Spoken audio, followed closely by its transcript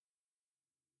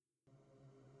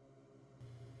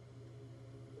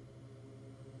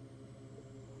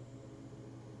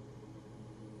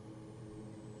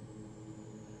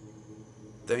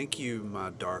Thank you, my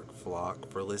dark flock,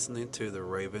 for listening to the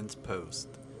Ravens Post.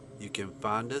 You can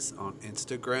find us on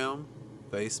Instagram,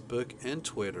 Facebook, and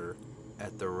Twitter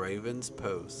at the Ravens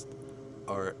Post,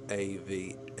 or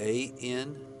AVANS.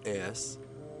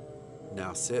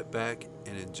 Now sit back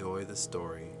and enjoy the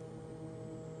story.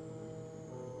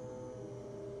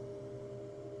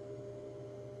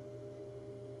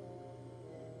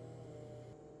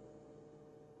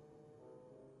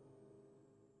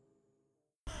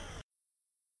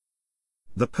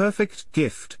 The Perfect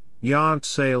Gift, Yard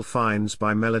Sale Finds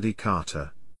by Melody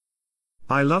Carter.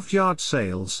 I loved yard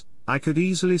sales. I could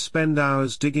easily spend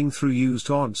hours digging through used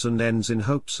odds and ends in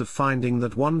hopes of finding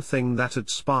that one thing that'd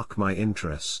spark my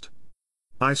interest.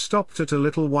 I stopped at a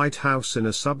little white house in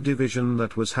a subdivision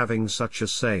that was having such a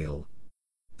sale.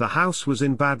 The house was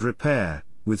in bad repair,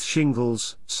 with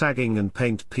shingles sagging and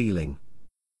paint peeling.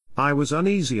 I was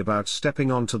uneasy about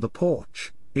stepping onto the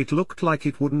porch. It looked like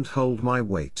it wouldn't hold my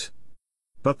weight.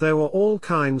 But there were all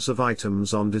kinds of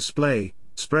items on display,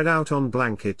 spread out on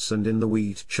blankets and in the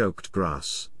weed-choked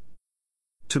grass.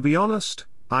 To be honest,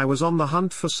 I was on the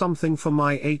hunt for something for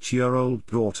my 8-year-old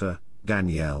daughter,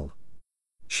 Danielle.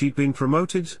 She'd been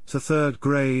promoted to 3rd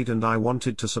grade and I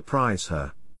wanted to surprise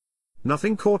her.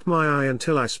 Nothing caught my eye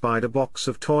until I spied a box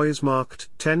of toys marked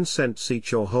 10 cents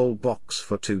each or whole box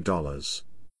for $2.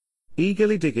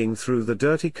 Eagerly digging through the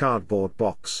dirty cardboard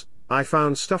box, I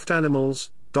found stuffed animals,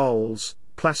 dolls,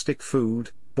 plastic food,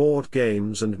 board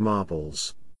games and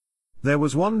marbles. There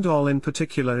was one doll in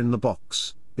particular in the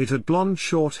box. It had blonde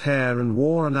short hair and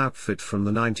wore an outfit from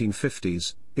the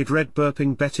 1950s, it read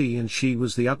Burping Betty and she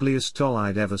was the ugliest doll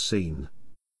I'd ever seen.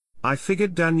 I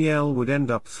figured Danielle would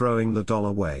end up throwing the doll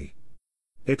away.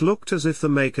 It looked as if the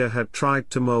maker had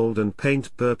tried to mold and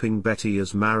paint Burping Betty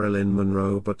as Marilyn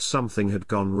Monroe, but something had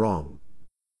gone wrong.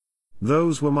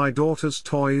 "Those were my daughter's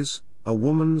toys," a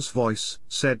woman's voice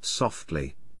said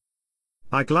softly.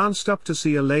 I glanced up to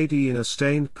see a lady in a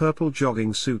stained purple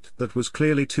jogging suit that was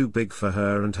clearly too big for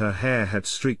her, and her hair had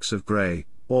streaks of grey,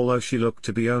 although she looked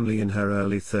to be only in her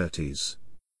early 30s.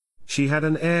 She had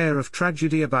an air of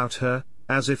tragedy about her,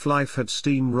 as if life had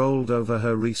steamrolled over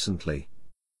her recently.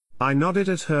 I nodded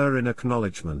at her in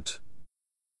acknowledgement.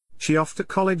 "She off to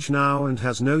college now and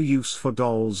has no use for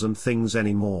dolls and things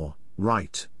anymore,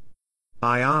 right?"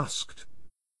 I asked.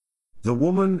 The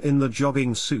woman in the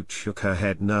jogging suit shook her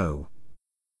head no.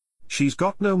 "She's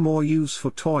got no more use for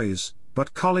toys,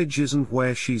 but college isn't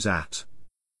where she's at."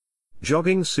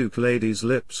 Jogging suit lady's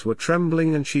lips were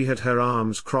trembling and she had her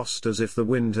arms crossed as if the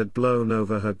wind had blown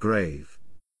over her grave.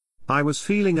 I was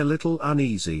feeling a little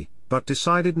uneasy, but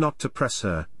decided not to press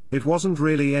her. It wasn't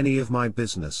really any of my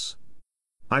business.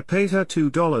 I paid her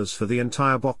 $2 for the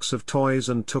entire box of toys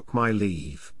and took my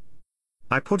leave.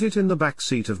 I put it in the back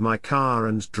seat of my car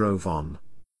and drove on.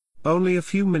 Only a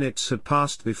few minutes had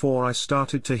passed before I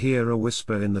started to hear a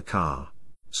whisper in the car.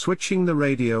 Switching the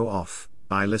radio off,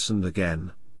 I listened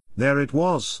again. There it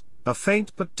was, a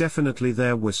faint but definitely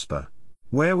there whisper.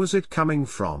 Where was it coming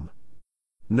from?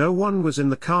 No one was in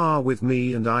the car with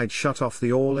me and I'd shut off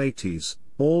the all 80s,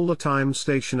 all the time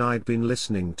station I'd been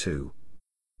listening to.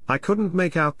 I couldn't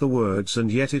make out the words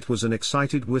and yet it was an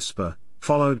excited whisper,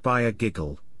 followed by a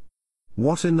giggle.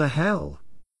 What in the hell?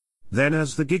 Then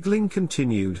as the giggling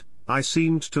continued, I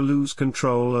seemed to lose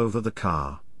control over the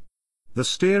car. The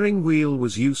steering wheel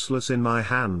was useless in my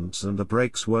hands and the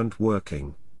brakes weren't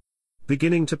working.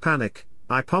 Beginning to panic,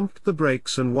 I pumped the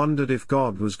brakes and wondered if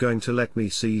God was going to let me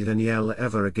see Danielle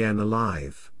ever again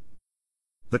alive.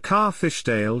 The car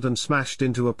fishtailed and smashed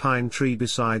into a pine tree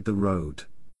beside the road.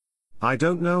 I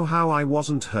don't know how I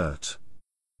wasn't hurt.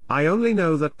 I only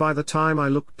know that by the time I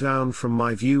looked down from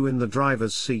my view in the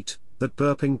driver's seat, that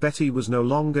Burping Betty was no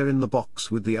longer in the box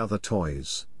with the other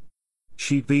toys.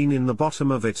 She'd been in the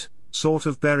bottom of it, sort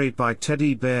of buried by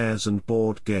teddy bears and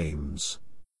board games.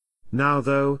 Now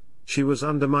though, she was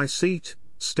under my seat,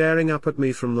 staring up at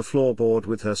me from the floorboard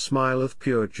with her smile of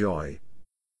pure joy.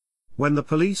 When the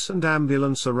police and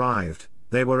ambulance arrived,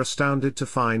 they were astounded to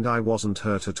find I wasn't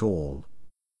hurt at all.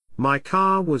 My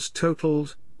car was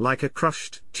totaled, like a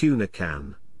crushed tuna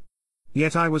can.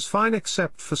 Yet I was fine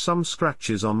except for some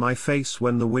scratches on my face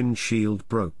when the windshield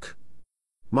broke.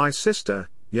 My sister,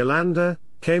 Yolanda,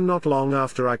 came not long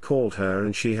after I called her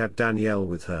and she had Danielle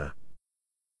with her.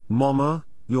 "Mama,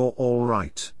 you're all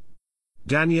right."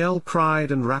 Danielle cried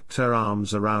and wrapped her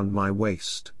arms around my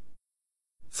waist.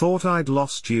 "Thought I'd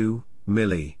lost you,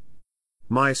 Millie,"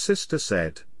 my sister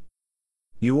said.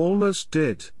 "You almost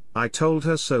did," I told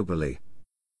her soberly.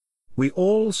 We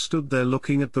all stood there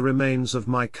looking at the remains of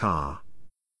my car.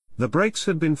 The brakes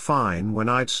had been fine when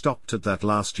I'd stopped at that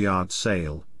last yard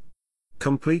sale.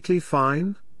 Completely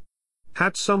fine?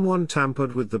 Had someone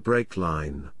tampered with the brake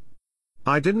line?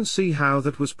 I didn't see how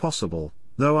that was possible,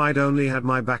 though I'd only had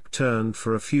my back turned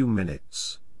for a few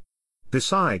minutes.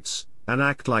 Besides, an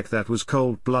act like that was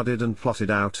cold-blooded and plotted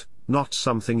out, not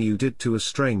something you did to a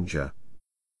stranger.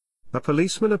 A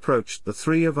policeman approached the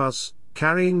three of us,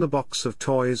 carrying the box of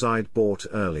toys I'd bought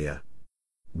earlier.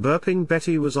 Burping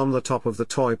Betty was on the top of the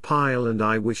toy pile and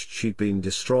I wished she'd been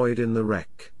destroyed in the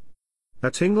wreck. A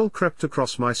tingle crept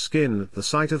across my skin at the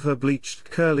sight of her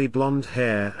bleached curly blonde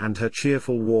hair and her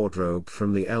cheerful wardrobe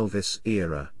from the Elvis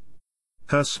era.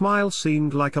 Her smile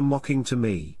seemed like a mocking to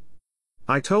me.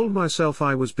 I told myself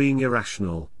I was being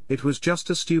irrational, it was just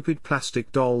a stupid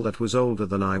plastic doll that was older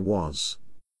than I was.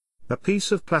 A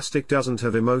piece of plastic doesn't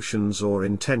have emotions or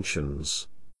intentions.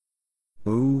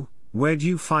 "Ooh, where'd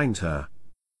you find her?"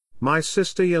 my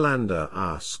sister Yolanda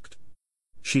asked.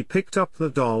 She picked up the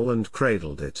doll and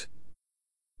cradled it.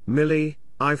 "Millie,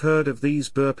 I've heard of these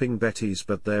burping Bettys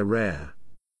but they're rare."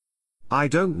 "I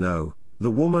don't know,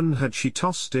 the woman had she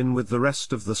tossed in with the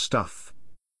rest of the stuff.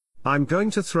 I'm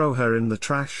going to throw her in the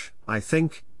trash, I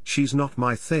think, she's not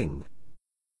my thing."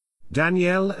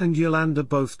 Danielle and Yolanda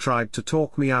both tried to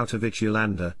talk me out of it.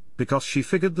 Yolanda, because she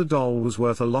figured the doll was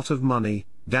worth a lot of money,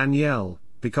 Danielle,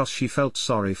 because she felt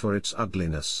sorry for its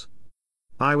ugliness.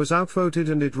 I was outvoted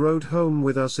and it rode home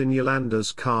with us in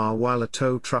Yolanda's car while a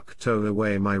tow truck towed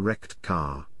away my wrecked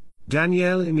car.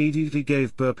 Danielle immediately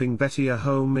gave Burping Betty a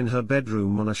home in her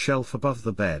bedroom on a shelf above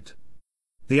the bed.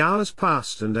 The hours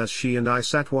passed and as she and I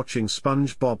sat watching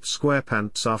SpongeBob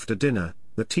SquarePants after dinner,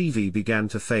 the TV began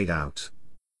to fade out.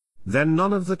 Then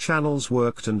none of the channels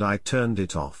worked and I turned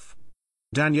it off.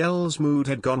 Danielle's mood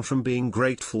had gone from being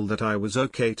grateful that I was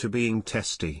okay to being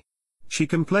testy. She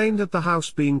complained at the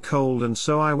house being cold and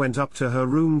so I went up to her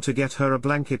room to get her a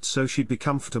blanket so she'd be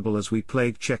comfortable as we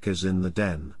played checkers in the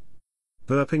den.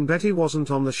 Burping Betty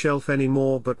wasn't on the shelf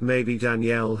anymore but maybe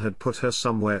Danielle had put her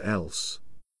somewhere else.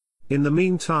 In the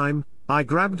meantime, I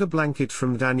grabbed a blanket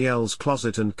from Danielle's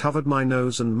closet and covered my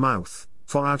nose and mouth,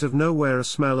 for out of nowhere a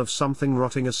smell of something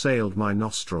rotting assailed my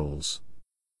nostrils.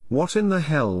 What in the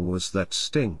hell was that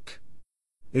stink?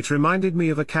 It reminded me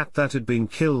of a cat that had been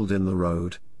killed in the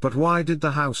road, but why did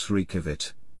the house reek of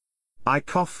it? I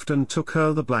coughed and took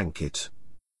her the blanket.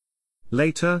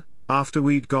 Later, after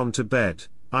we'd gone to bed,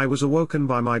 I was awoken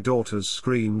by my daughter's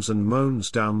screams and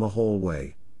moans down the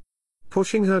hallway.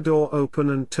 Pushing her door open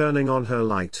and turning on her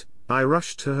light, I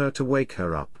rushed to her to wake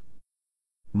her up.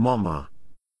 "Mama."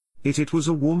 It was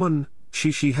a woman,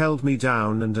 she held me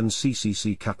down and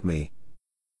CCC cut me.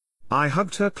 I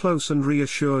hugged her close and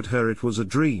reassured her it was a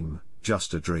dream,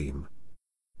 just a dream.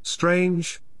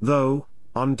 Strange, though,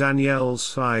 on Danielle's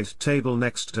side table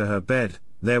next to her bed,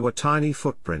 there were tiny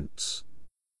footprints.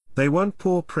 They weren't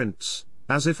paw prints,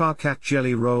 as if our cat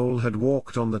Jelly Roll had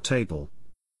walked on the table.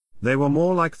 They were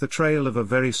more like the trail of a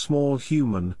very small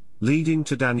human, leading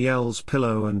to Danielle's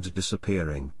pillow and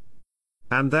disappearing.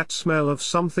 And that smell of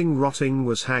something rotting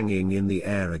was hanging in the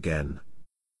air again.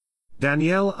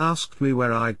 Danielle asked me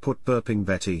where I'd put Burping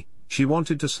Betty. She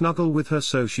wanted to snuggle with her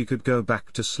so she could go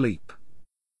back to sleep.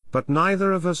 But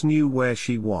neither of us knew where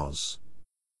she was.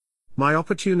 My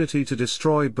opportunity to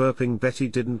destroy Burping Betty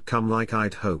didn't come like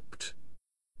I'd hoped.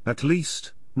 At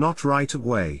least, not right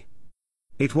away.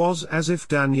 It was as if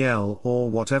Danielle or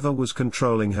whatever was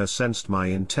controlling her sensed my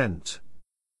intent.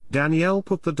 Danielle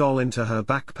put the doll into her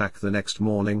backpack the next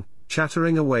morning,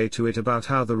 chattering away to it about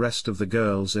how the rest of the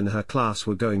girls in her class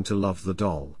were going to love the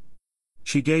doll.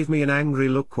 She gave me an angry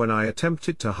look when I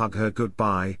attempted to hug her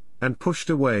goodbye, and pushed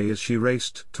away as she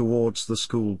raced towards the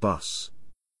school bus.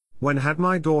 When had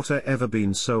my daughter ever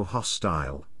been so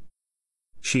hostile?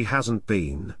 She hasn't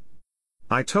been.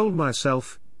 I told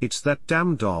myself, it's that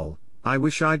damn doll, I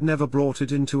wish I'd never brought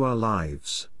it into our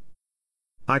lives.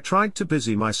 I tried to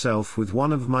busy myself with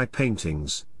one of my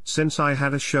paintings, since I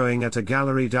had a showing at a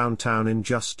gallery downtown in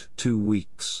just 2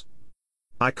 weeks.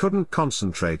 I couldn't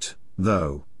concentrate,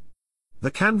 though.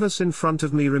 The canvas in front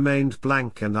of me remained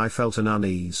blank and I felt an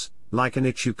unease, like an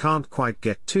itch you can't quite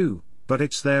get to, but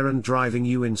it's there and driving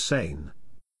you insane.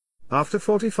 After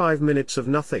 45 minutes of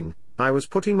nothing, I was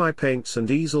putting my paints and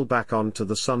easel back onto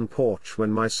the sun porch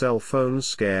when my cell phone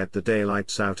scared the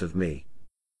daylights out of me.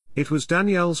 It was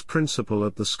Danielle's principal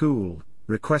at the school,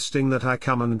 requesting that I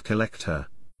come and collect her.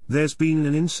 "There's been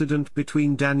an incident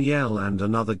between Danielle and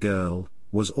another girl,"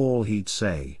 was all he'd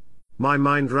say. My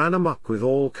mind ran amok with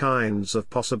all kinds of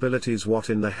possibilities. What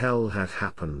in the hell had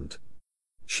happened?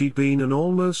 She'd been an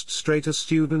almost straight-A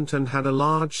student and had a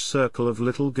large circle of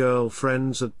little girl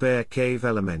friends at Bear Cave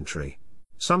Elementary.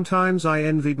 Sometimes I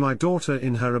envied my daughter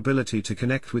in her ability to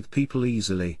connect with people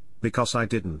easily, because I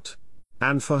didn't.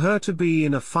 And for her to be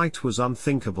in a fight was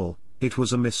unthinkable. It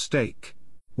was a mistake.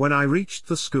 When I reached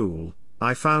the school,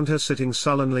 I found her sitting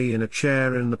sullenly in a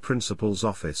chair in the principal's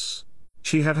office.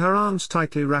 She had her arms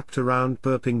tightly wrapped around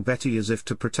burping Betty as if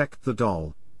to protect the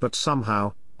doll, but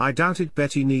somehow, I doubted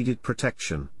Betty needed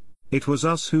protection. It was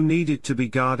us who needed to be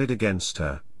guarded against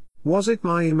her. Was it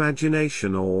my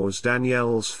imagination, or was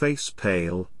Danielle's face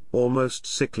pale, almost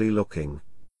sickly looking?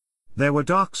 There were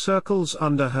dark circles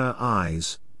under her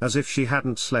eyes, as if she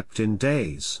hadn't slept in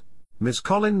days. "Miss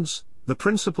Collins," the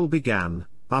principal began,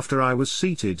 after I was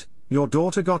seated, "your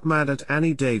daughter got mad at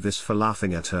Annie Davis for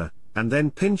laughing at her, and then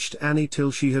pinched Annie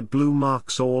till she had blue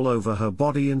marks all over her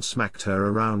body and smacked her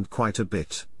around quite a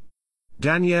bit.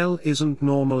 Danielle isn't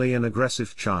normally an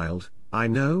aggressive child, I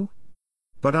know.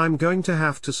 But I'm going to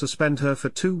have to suspend her for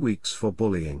 2 weeks for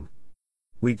bullying.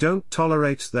 We don't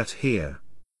tolerate that here."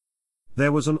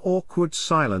 There was an awkward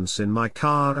silence in my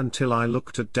car until I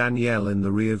looked at Danielle in the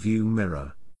rearview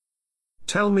mirror.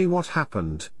 "Tell me what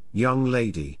happened, young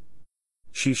lady."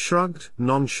 She shrugged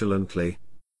nonchalantly.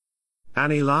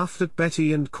 Annie laughed at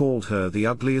Betty and called her the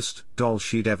ugliest doll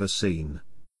she'd ever seen.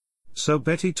 So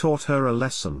Betty taught her a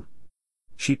lesson.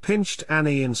 She pinched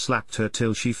Annie and slapped her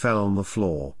till she fell on the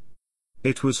floor.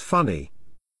 It was funny.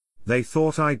 They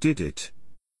thought I did it.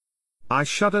 I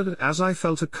shuddered as I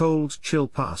felt a cold chill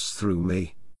pass through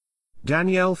me.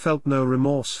 Danielle felt no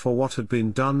remorse for what had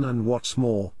been done, and what's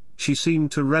more, she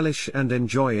seemed to relish and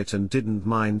enjoy it and didn't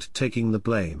mind taking the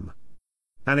blame.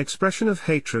 An expression of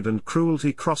hatred and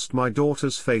cruelty crossed my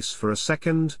daughter's face for a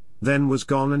second, then was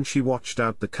gone, and she watched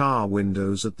out the car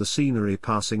windows at the scenery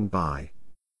passing by.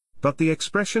 But the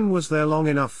expression was there long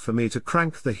enough for me to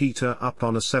crank the heater up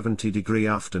on a 70-degree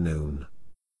afternoon.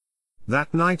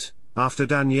 That night, after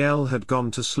Danielle had gone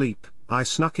to sleep, I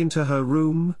snuck into her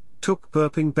room, took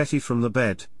burping Betty from the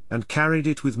bed, and carried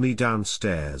it with me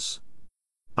downstairs.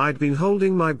 I'd been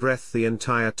holding my breath the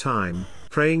entire time,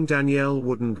 praying Danielle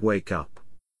wouldn't wake up.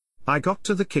 I got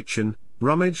to the kitchen,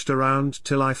 rummaged around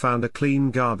till I found a clean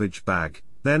garbage bag,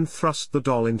 then thrust the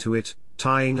doll into it,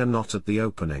 tying a knot at the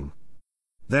opening.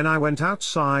 Then I went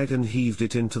outside and heaved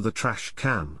it into the trash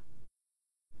can.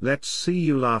 "Let's see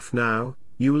you laugh now,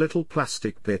 you little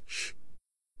plastic bitch,"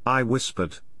 I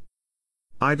whispered.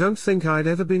 I don't think I'd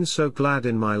ever been so glad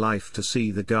in my life to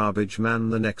see the garbage man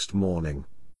the next morning.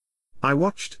 I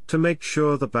watched to make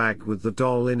sure the bag with the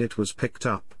doll in it was picked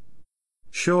up.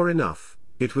 Sure enough,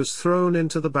 it was thrown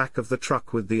into the back of the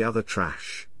truck with the other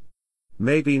trash.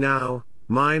 Maybe now,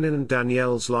 mine and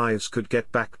Danielle's lives could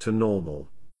get back to normal.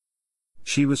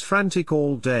 She was frantic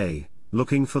all day,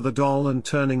 looking for the doll and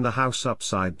turning the house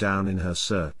upside down in her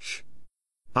search.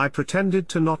 I pretended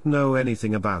to not know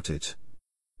anything about it.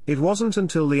 It wasn't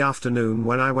until the afternoon,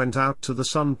 when I went out to the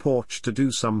sun porch to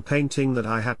do some painting, that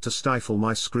I had to stifle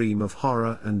my scream of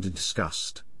horror and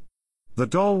disgust. The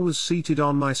doll was seated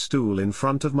on my stool in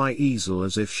front of my easel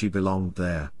as if she belonged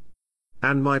there.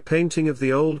 And my painting of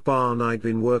the old barn I'd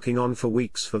been working on for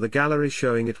weeks for the gallery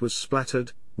showing it was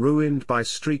splattered, ruined by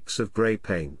streaks of grey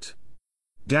paint.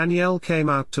 Danielle came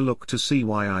out to look to see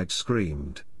why I'd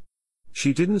screamed.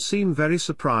 She didn't seem very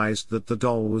surprised that the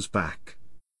doll was back.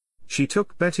 She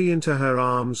took Betty into her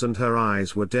arms and her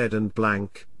eyes were dead and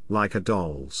blank, like a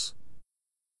doll's.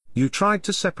 "You tried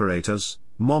to separate us,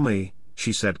 Mommy,"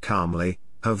 she said calmly,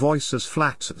 her voice as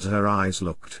flat as her eyes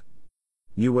looked.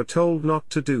 "You were told not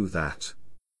to do that."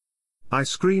 I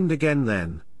screamed again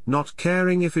then, not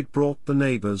caring if it brought the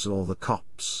neighbors or the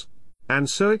cops. And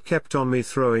so it kept on me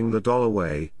throwing the doll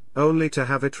away, only to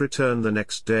have it return the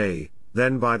next day.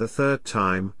 Then by the third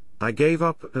time, I gave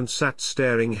up and sat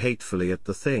staring hatefully at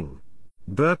the thing.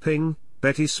 Burping,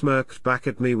 Betty smirked back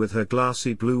at me with her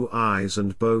glassy blue eyes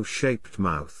and bow-shaped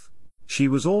mouth. She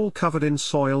was all covered in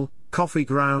soil, coffee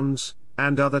grounds,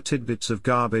 and other tidbits of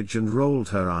garbage, and rolled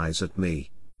her eyes at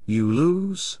me. "You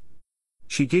lose?"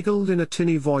 She giggled in a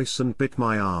tinny voice and bit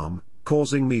my arm,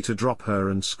 causing me to drop her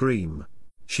and scream.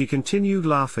 She continued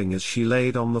laughing as she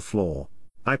laid on the floor.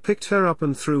 I picked her up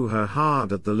and threw her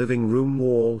hard at the living room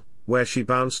wall, where she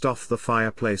bounced off the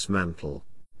fireplace mantel.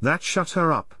 That shut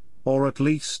her up, or at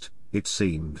least, it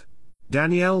seemed.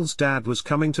 Danielle's dad was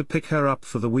coming to pick her up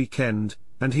for the weekend,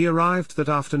 and he arrived that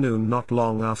afternoon not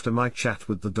long after my chat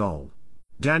with the doll.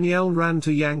 Danielle ran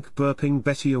to yank burping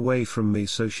Betty away from me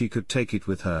so she could take it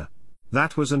with her.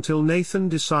 That was until Nathan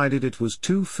decided it was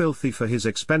too filthy for his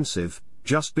expensive,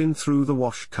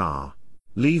 just-been-through-the-wash car.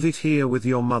 "Leave it here with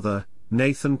your mother,"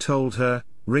 Nathan told her,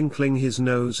 wrinkling his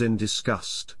nose in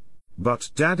disgust. "But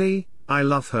Daddy, I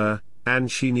love her, and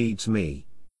she needs me."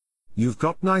 "You've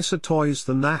got nicer toys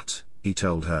than that," he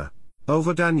told her.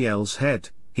 Over Danielle's head,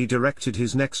 he directed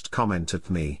his next comment at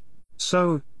me.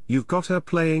 So, you've got her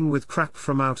playing with crap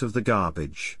from out of the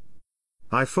garbage.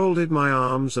 I folded my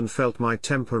arms and felt my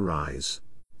temper rise.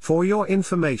 For your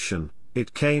information,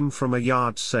 it came from a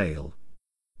yard sale.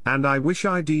 And I wish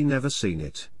I'd never seen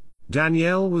it.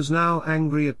 Danielle was now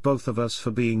angry at both of us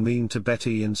for being mean to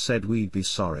Betty and said we'd be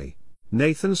sorry.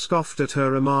 Nathan scoffed at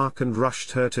her remark and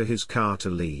rushed her to his car to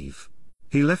leave.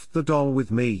 He left the doll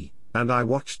with me, and I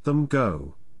watched them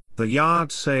go. The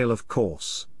yard sale, of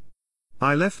course.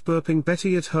 I left Burping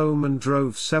Betty at home and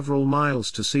drove several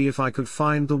miles to see if I could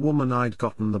find the woman I'd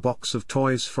gotten the box of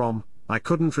toys from. I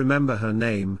couldn't remember her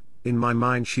name. In my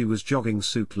mind she was Jogging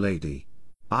Suit Lady.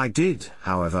 I did,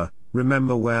 however,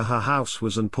 remember where her house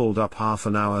was and pulled up half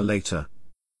an hour later.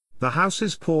 The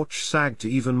house's porch sagged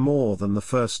even more than the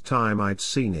first time I'd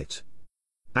seen it.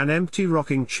 An empty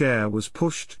rocking chair was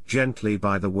pushed gently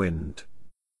by the wind.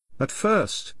 At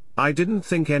first, I didn't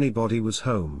think anybody was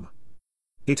home.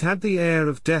 It had the air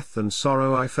of death and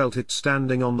sorrow. I felt it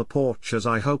standing on the porch as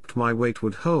I hoped my weight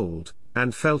would hold,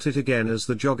 and felt it again as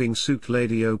the Jogging Suit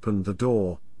Lady opened the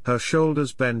door, her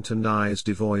shoulders bent and eyes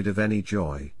devoid of any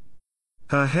joy.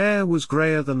 Her hair was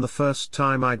grayer than the first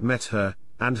time I'd met her,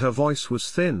 and her voice was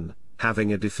thin,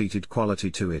 having a defeated quality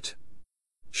to it.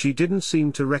 She didn't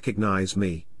seem to recognize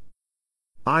me.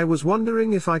 "I was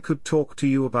wondering if I could talk to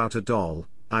you about a doll,"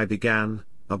 I began,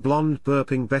 "a blonde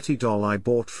Burping Betty doll I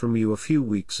bought from you a few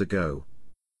weeks ago."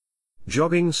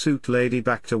 Jogging Suit Lady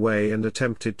backed away and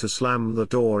attempted to slam the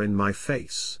door in my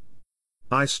face.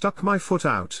 I stuck my foot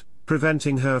out,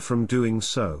 preventing her from doing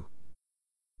so.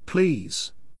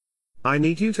 "Please. I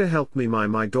need you to help me.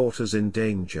 My daughter's in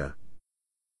danger."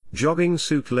 Jogging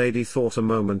Suit Lady thought a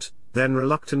moment, then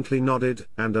reluctantly nodded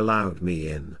and allowed me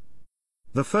in.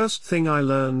 The first thing I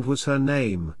learned was her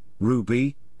name,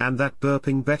 Ruby, and that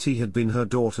Burping Betty had been her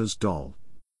daughter's doll.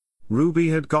 Ruby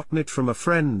had gotten it from a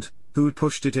friend, who'd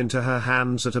pushed it into her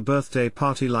hands at a birthday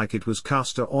party like it was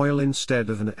castor oil instead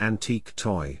of an antique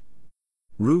toy.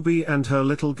 Ruby and her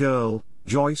little girl,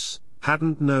 Joyce,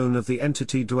 hadn't known of the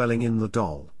entity dwelling in the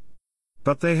doll.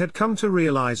 But they had come to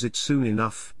realize it soon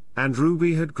enough, and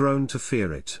Ruby had grown to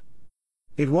fear it.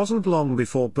 It wasn't long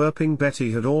before Burping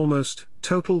Betty had almost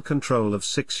total control of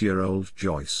 6-year-old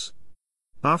Joyce.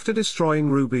 After destroying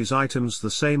Ruby's items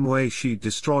the same way she'd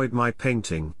destroyed my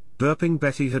painting, Burping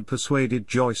Betty had persuaded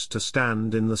Joyce to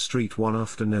stand in the street one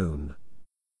afternoon.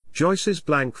 Joyce's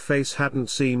blank face hadn't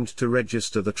seemed to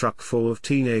register the truck full of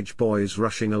teenage boys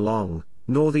rushing along,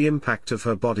 nor the impact of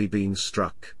her body being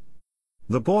struck.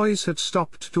 The boys had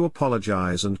stopped to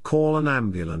apologize and call an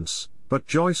ambulance, but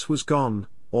Joyce was gone,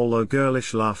 although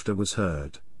girlish laughter was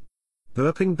heard.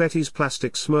 Burping Betty's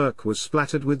plastic smirk was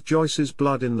splattered with Joyce's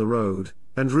blood in the road,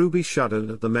 and Ruby shuddered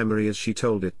at the memory as she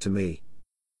told it to me.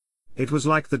 "It was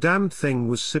like the damned thing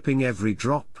was sipping every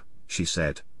drop," she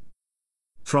said.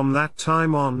 From that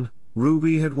time on,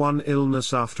 Ruby had one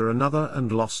illness after another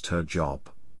and lost her job.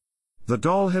 The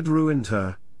doll had ruined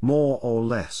her, more or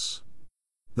less.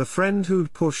 The friend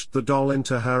who'd pushed the doll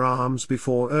into her arms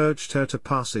before urged her to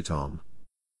pass it on.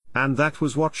 And that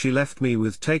was what she left me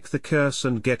with: take the curse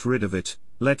and get rid of it,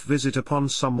 let visit upon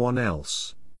someone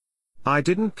else. I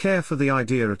didn't care for the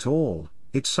idea at all,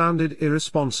 it sounded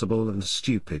irresponsible and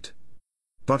stupid.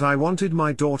 But I wanted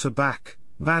my daughter back,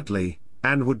 badly,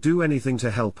 and would do anything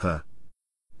to help her.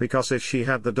 Because if she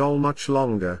had the doll much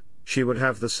longer, she would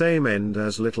have the same end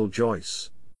as little Joyce.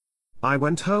 I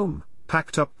went home,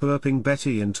 packed up Burping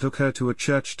Betty and took her to a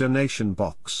church donation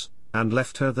box, and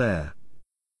left her there.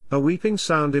 A weeping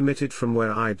sound emitted from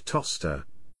where I'd tossed her.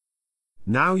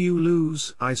 "Now you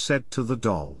lose," I said to the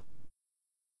doll.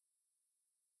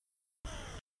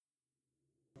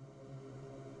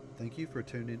 Thank you for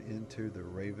tuning into the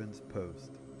Ravens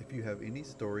Post. If you have any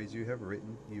stories you have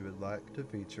written you would like to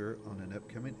feature on an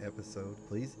upcoming episode,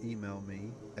 please email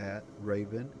me at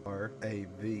ravan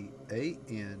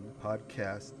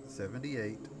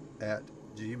podcast78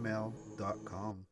 @gmail.com.